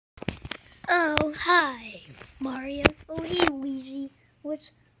Oh, hi, Mario. Oh, hey, Luigi. What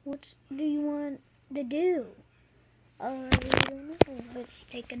do you want to do? I don't know. Let's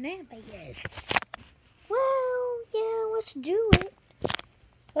take a nap, I guess. Well, yeah, let's do it.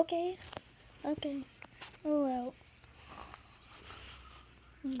 Okay. Oh, well.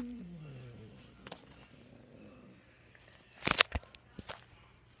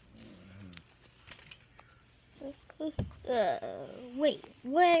 Wait.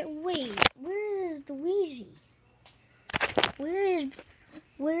 Where is Luigi? Where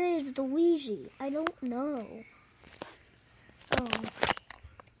is Luigi? I don't know. Oh.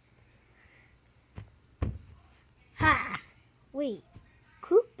 Ha! Wait,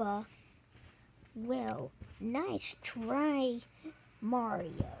 Koopa? Well, nice try,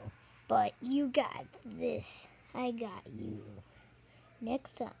 Mario. But you got this. I got you.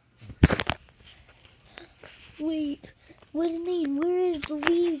 Next time. Wait, what do you mean? Where is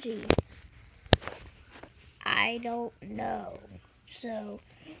Luigi? I don't know. So,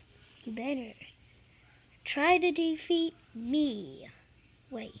 you better try to defeat me.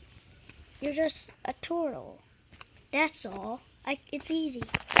 Wait, you're just a turtle. That's all. It's easy.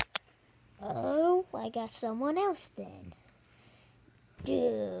 Oh, I got someone else then.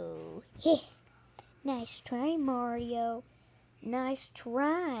 Heh. Nice try, Mario. Nice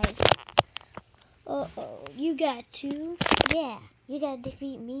try. Uh-oh, you got two? Yeah, you gotta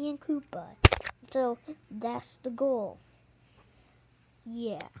defeat me and Koopa. So, that's the goal.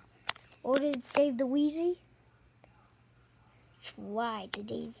 Yeah. Or did it save the Luigi? Try to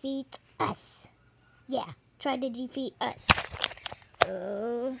defeat us. Yeah, try to defeat us.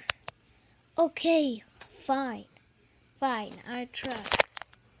 Okay, fine, I try.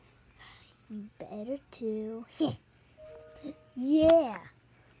 You better too. Yeah,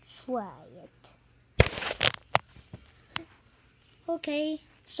 try it. Okay,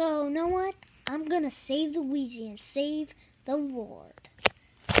 so you know what? I'm gonna save Luigi and save the world.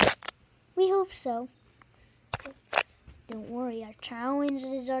 We hope so. Don't worry, our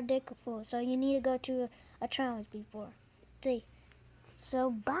challenges are difficult, so you need to go to a challenge before. See.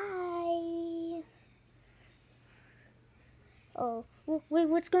 So, bye. Oh, wait,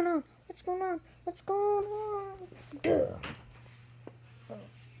 what's going on? Duh.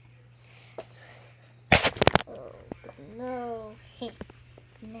 Oh, no.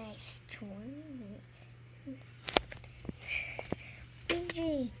 Nice twin.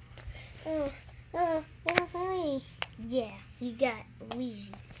 Luigi. Hi. Yeah, you got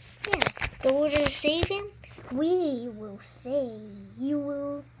Luigi. Yeah, the order to save him? We will say you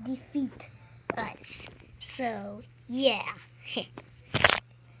will defeat us. So, yeah.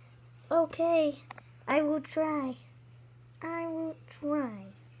 Okay, I will try.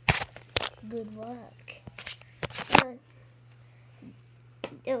 Good luck.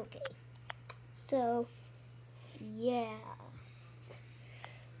 Okay. So, yeah.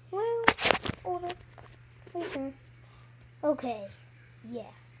 Well, order. Wait, turn. Okay.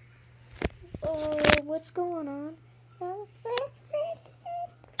 Yeah. What's going on?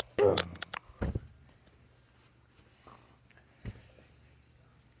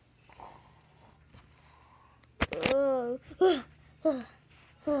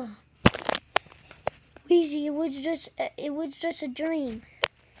 Luigi, it was just a dream.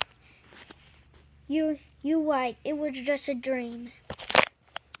 You right. It was just a dream.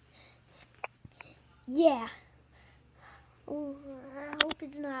 Yeah. Oh, I hope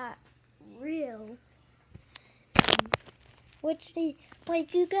it's not real.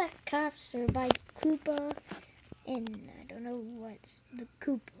 You got captured by Koopa, and I don't know what the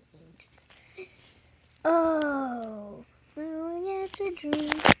Koopa means. Oh, yeah, it's a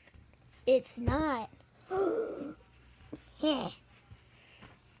dream. It's not. Yeah.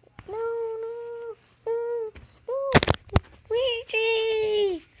 No,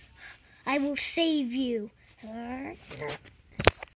 Luigi! I will save you.